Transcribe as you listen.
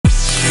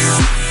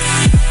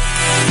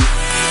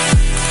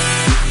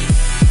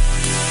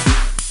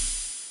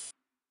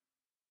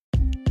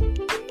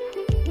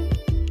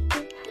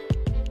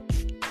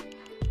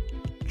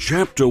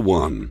Chapter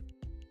 1.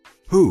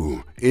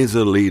 Who is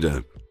a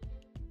leader?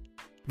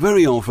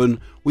 Very often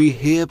we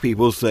hear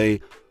people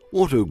say,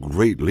 "What a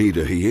great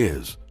leader he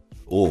is,"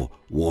 or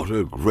 "What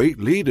a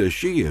great leader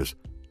she is."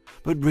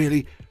 But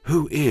really,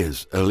 who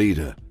is a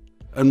leader?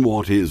 And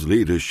what is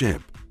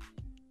leadership?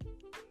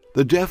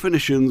 The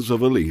definitions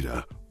of a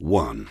leader.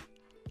 1.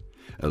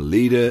 A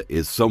leader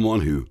is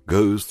someone who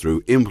goes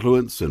through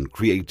influence and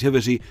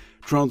creativity,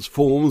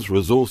 transforms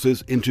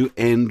resources into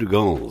end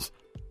goals.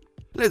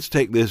 Let's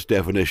take this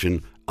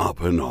definition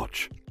up a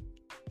notch.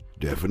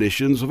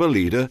 Definitions of a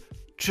leader.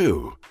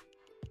 2.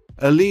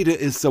 A leader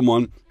is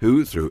someone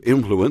who, through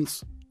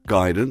influence,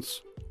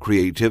 guidance,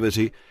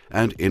 creativity,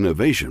 and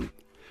innovation,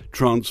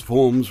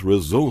 transforms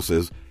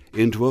resources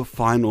into a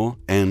final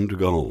end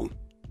goal.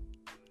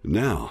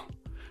 Now,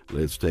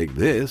 let's take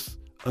this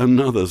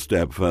another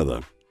step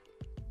further.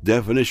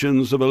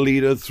 Definitions of a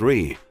leader.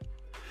 3.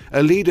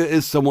 A leader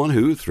is someone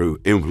who, through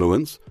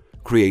influence,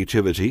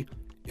 creativity,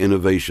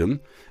 innovation,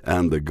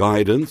 and the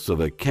guidance of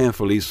a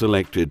carefully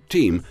selected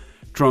team,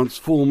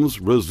 transforms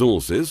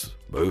resources,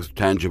 both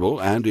tangible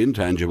and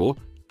intangible,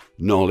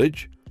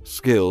 knowledge,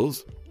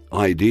 skills,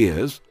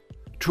 ideas,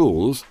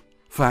 tools,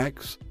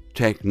 facts,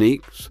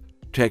 techniques,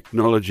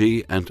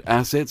 technology, and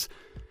assets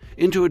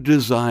into a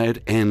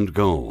desired end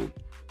goal,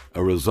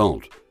 a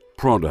result,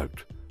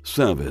 product,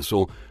 service,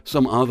 or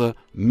some other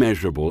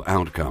measurable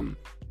outcome.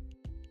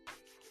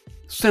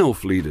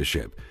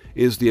 Self-leadership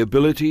is the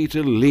ability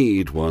to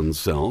lead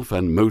oneself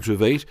and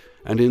motivate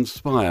and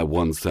inspire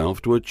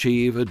oneself to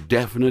achieve a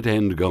definite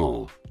end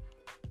goal.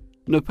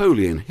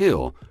 Napoleon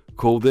Hill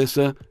called this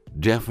a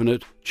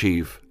definite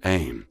chief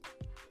aim.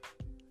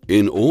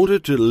 In order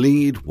to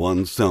lead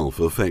oneself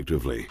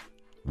effectively,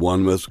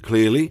 one must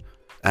clearly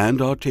and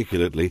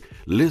articulately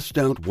list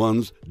out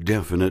one's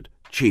definite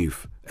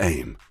chief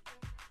aim.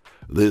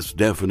 This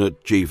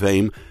definite chief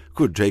aim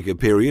could take a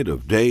period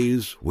of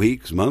days,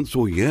 weeks, months,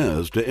 or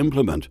years to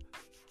implement.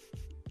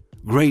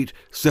 Great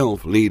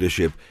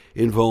self-leadership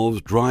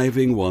involves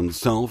driving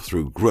oneself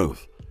through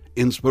growth,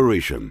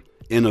 inspiration,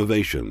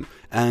 innovation,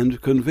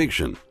 and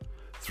conviction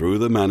through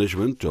the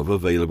management of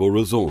available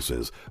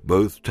resources,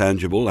 both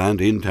tangible and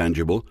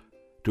intangible,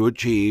 to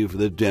achieve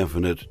the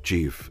definite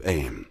chief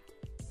aim.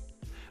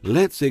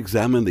 Let's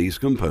examine these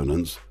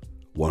components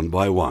one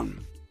by one.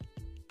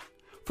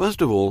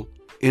 First of all,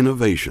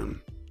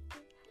 innovation.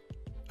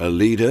 A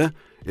leader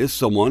is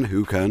someone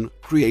who can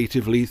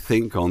creatively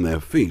think on their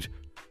feet,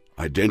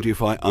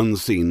 identify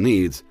unseen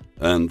needs,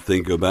 and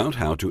think about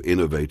how to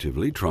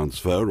innovatively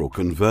transfer or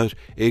convert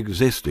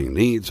existing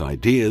needs,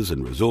 ideas,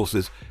 and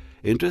resources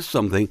into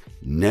something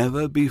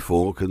never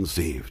before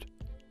conceived.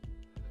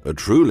 A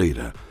true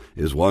leader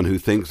is one who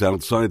thinks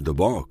outside the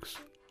box.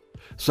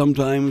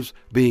 Sometimes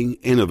being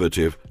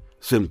innovative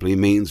simply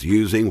means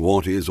using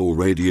what is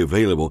already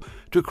available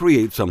to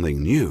create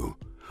something new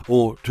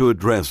or to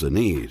address a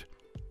need.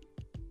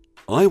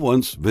 I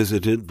once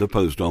visited the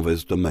post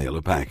office to mail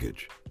a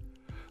package.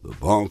 The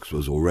box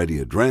was already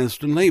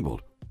addressed and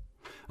labeled.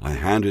 I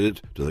handed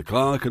it to the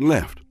clerk and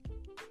left.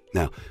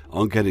 Now,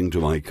 on getting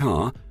to my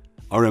car,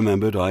 I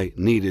remembered I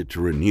needed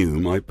to renew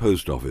my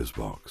post office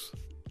box.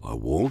 I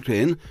walked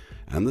in,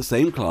 and the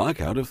same clerk,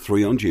 out of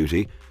 3 on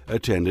duty,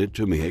 attended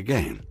to me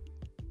again.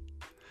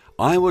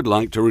 "I would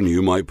like to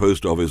renew my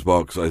post office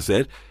box," I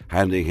said,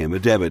 handing him a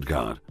debit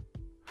card.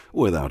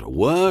 Without a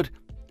word,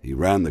 he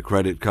ran the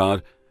credit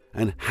card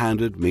and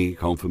handed me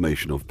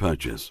confirmation of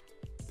purchase.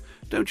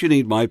 "Don't you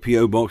need my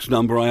P.O. box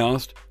number?" I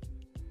asked.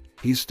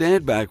 He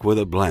stared back with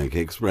a blank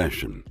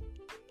expression.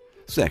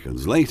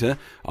 Seconds later,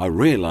 I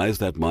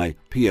realized that my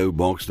P.O.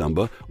 box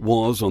number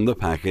was on the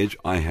package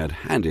I had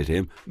handed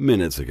him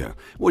minutes ago,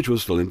 which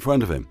was still in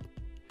front of him.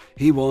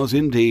 He was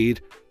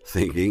indeed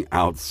thinking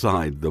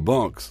outside the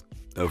box,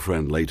 a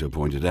friend later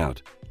pointed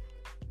out.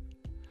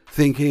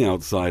 Thinking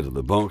outside of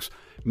the box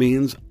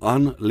means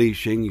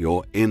unleashing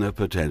your inner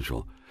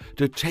potential,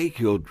 to take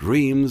your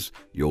dreams,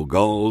 your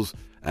goals,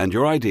 and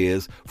your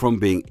ideas from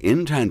being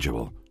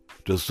intangible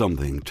to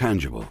something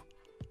tangible.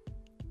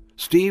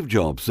 Steve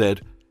Jobs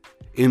said,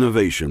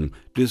 "Innovation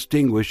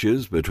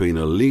distinguishes between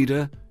a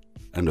leader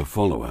and a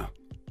follower."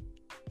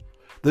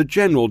 The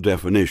general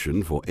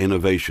definition for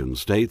innovation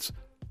states,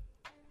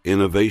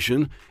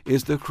 "Innovation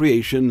is the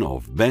creation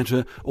of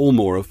better or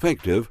more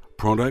effective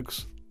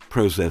products,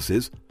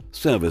 processes,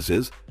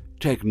 services,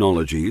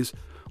 technologies,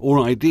 or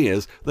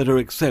ideas that are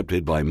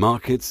accepted by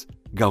markets,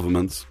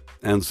 governments,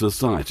 and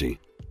society."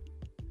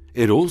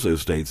 It also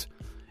states,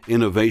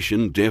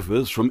 "Innovation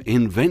differs from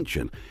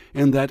invention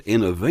in that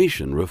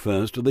innovation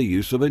refers to the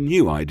use of a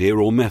new idea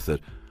or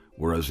method,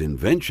 whereas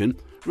invention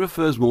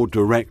refers more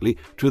directly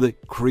to the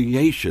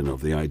creation of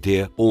the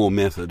idea or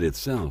method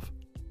itself."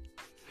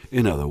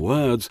 In other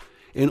words,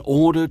 in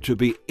order to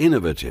be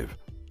innovative,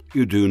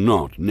 you do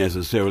not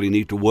necessarily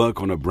need to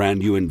work on a brand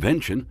new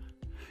invention.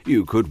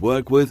 You could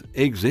work with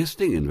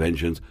existing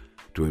inventions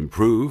to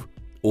improve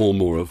or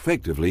more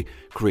effectively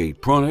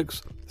create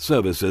products,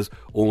 services,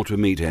 or to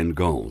meet end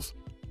goals.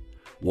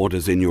 What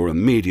is in your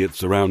immediate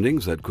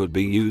surroundings that could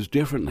be used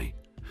differently,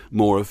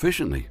 more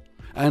efficiently,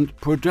 and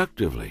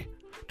productively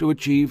to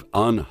achieve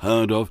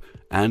unheard of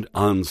and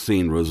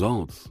unseen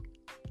results.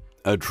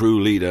 A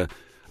true leader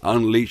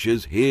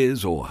unleashes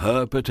his or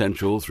her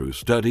potential through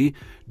study,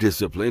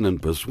 discipline,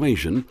 and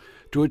persuasion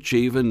to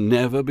achieve a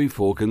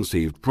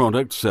never-before-conceived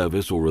product,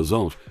 service, or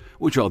result,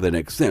 which are then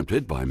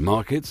accepted by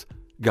markets,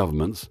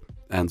 governments,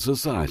 and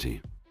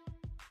society.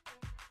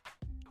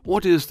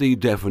 What is the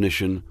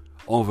definition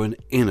of an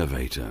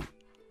innovator?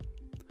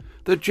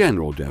 The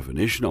general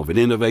definition of an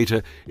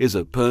innovator is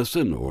a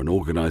person or an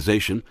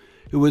organization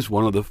who is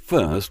one of the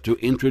first to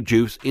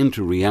introduce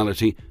into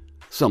reality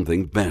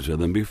something better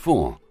than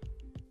before.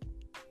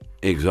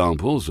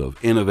 Examples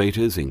of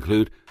innovators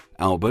include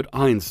Albert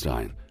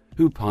Einstein,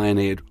 who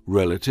pioneered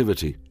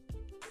relativity;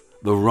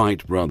 the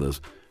Wright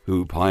brothers,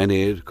 who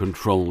pioneered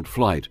controlled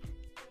flight;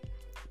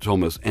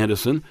 Thomas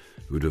Edison,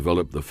 who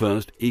developed the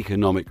first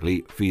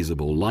economically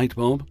feasible light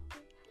bulb;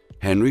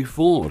 Henry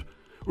Ford,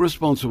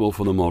 responsible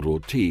for the Model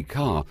T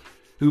car,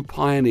 who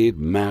pioneered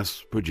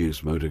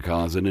mass-produced motor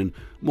cars; and in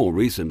more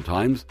recent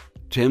times,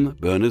 Tim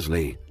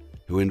Berners-Lee,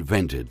 who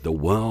invented the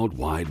World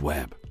Wide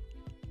Web.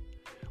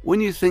 When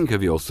you think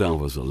of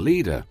yourself as a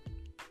leader,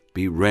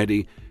 be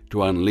ready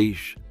to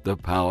unleash the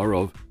power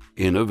of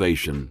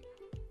innovation.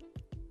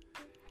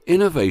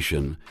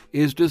 Innovation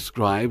is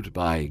described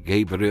by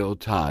Gabriel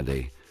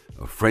Tarde,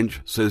 a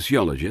French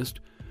sociologist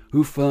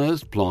who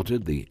first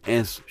plotted the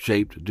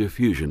S-shaped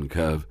diffusion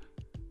curve.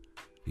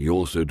 He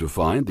also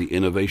defined the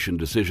innovation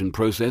decision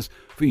process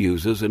for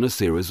users in a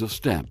series of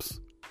steps.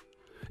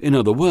 In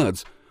other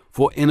words,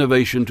 for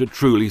innovation to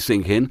truly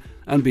sink in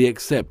and be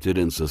accepted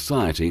in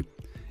society,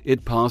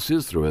 it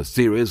passes through a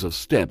series of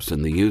steps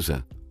in the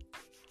user.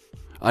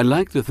 I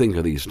like to think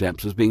of these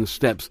steps as being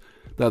steps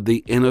that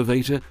the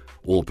innovator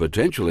or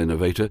potential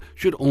innovator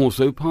should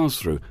also pass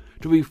through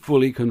to be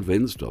fully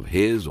convinced of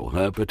his or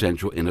her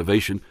potential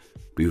innovation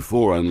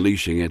before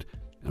unleashing it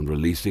and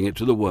releasing it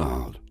to the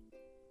world.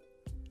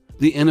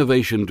 The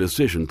innovation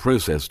decision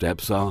process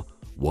steps are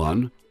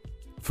 1.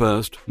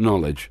 First,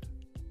 knowledge.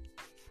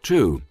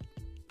 2.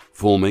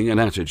 Forming an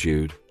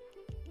attitude.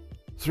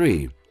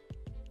 3.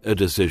 A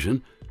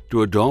decision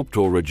to adopt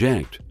or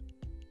reject.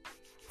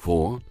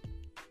 4.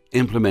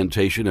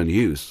 Implementation and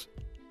use.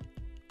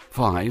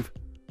 5.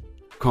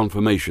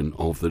 Confirmation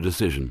of the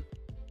decision.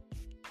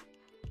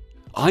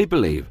 I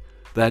believe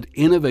that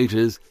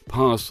innovators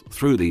pass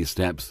through these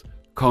steps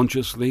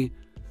consciously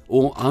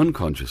or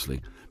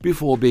unconsciously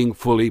before being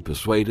fully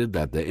persuaded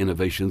that their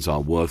innovations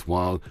are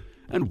worthwhile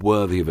and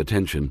worthy of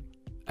attention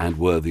and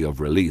worthy of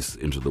release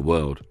into the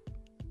world.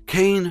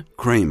 Kane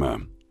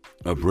Kramer,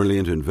 a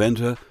brilliant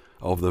inventor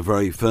of the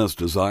very first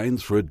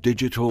designs for a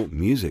digital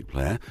music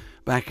player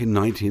back in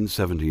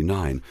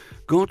 1979,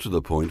 got to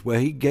the point where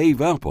he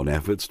gave up on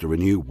efforts to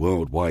renew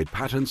worldwide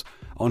patents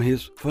on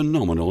his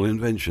phenomenal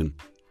invention.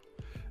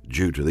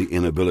 Due to the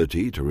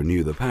inability to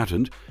renew the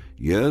patent,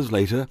 years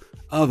later,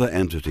 other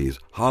entities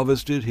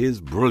harvested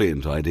his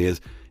brilliant ideas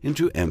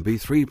into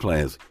MP3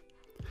 players.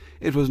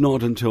 It was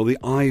not until the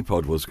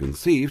iPod was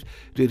conceived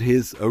did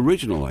his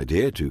original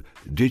idea to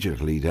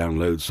digitally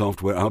download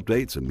software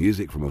updates and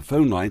music from a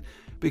phone line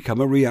become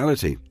a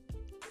reality.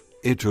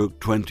 It took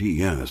 20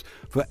 years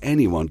for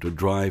anyone to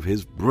drive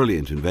his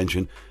brilliant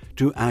invention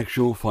to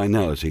actual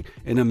finality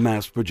in a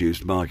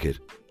mass-produced market.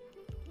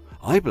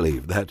 I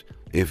believe that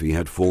if he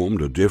had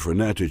formed a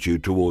different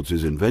attitude towards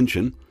his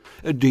invention,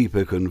 a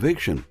deeper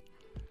conviction,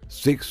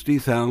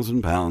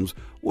 £60,000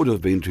 would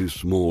have been too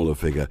small a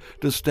figure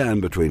to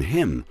stand between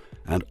him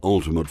and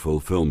ultimate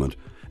fulfillment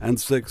and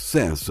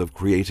success of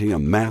creating a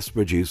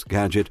mass-produced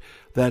gadget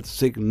that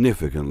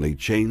significantly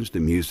changed the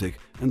music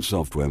and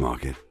software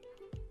market.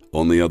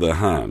 On the other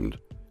hand,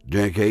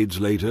 decades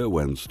later,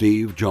 when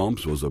Steve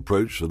Jobs was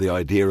approached for the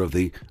idea of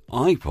the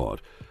iPod,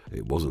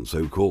 it wasn't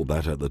so called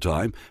that at the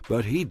time,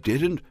 but he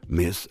didn't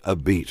miss a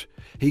beat.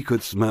 He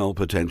could smell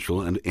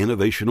potential and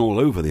innovation all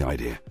over the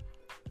idea.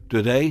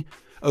 Today,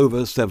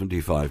 over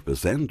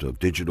 75% of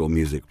digital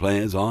music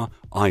players are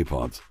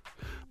iPods.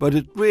 But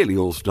it really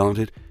all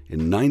started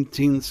in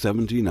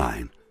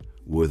 1979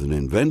 with an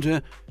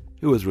inventor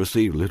who has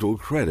received little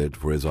credit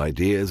for his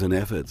ideas and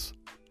efforts.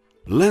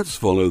 Let's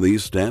follow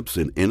these steps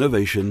in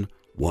innovation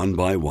one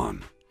by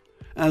one,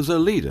 as a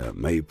leader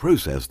may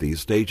process these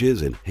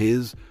stages in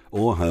his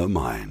or her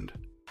mind.